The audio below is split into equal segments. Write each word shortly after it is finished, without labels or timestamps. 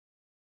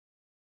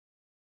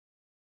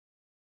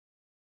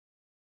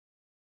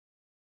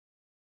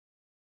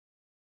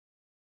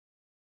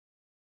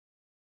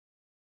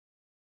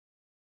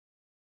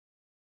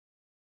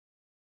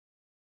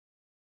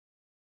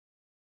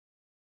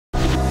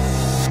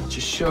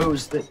just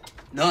shows that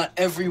not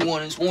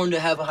everyone is born to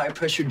have a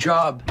high-pressure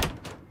job. I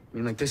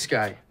mean, like this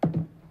guy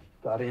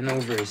got in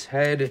over his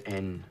head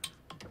and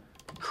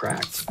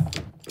cracked.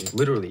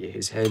 Literally,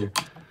 his head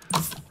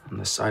on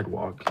the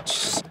sidewalk.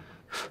 Just...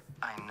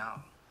 I know.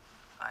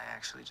 I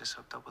actually just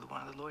hooked up with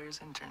one of the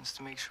lawyer's interns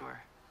to make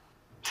sure.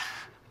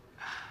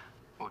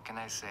 What can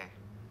I say?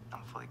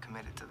 I'm fully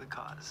committed to the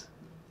cause.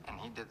 And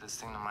he did this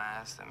thing to my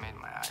ass that made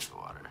my eyes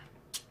water.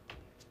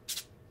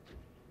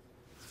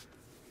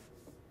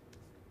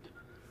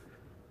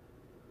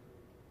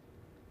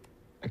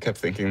 I kept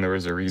thinking there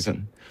was a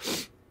reason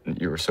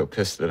you were so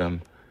pissed at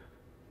him.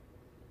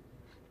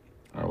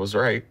 I was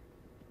right.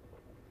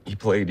 He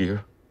played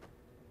you.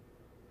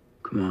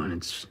 Come on,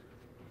 it's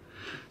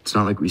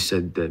not like we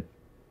said that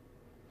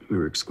we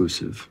were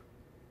exclusive.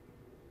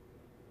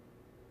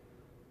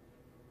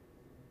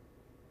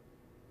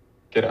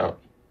 Get out.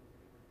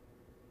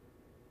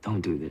 Don't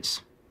do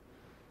this.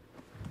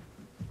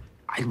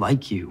 I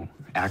like you,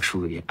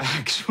 actually.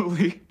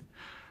 Actually?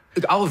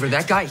 Look, Oliver,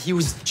 that guy, he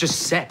was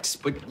just sex,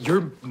 but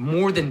you're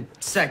more than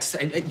sex.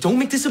 And don't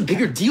make this a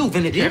bigger deal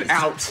than it is. Get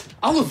out.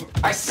 Oliver,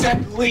 I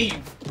said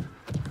leave.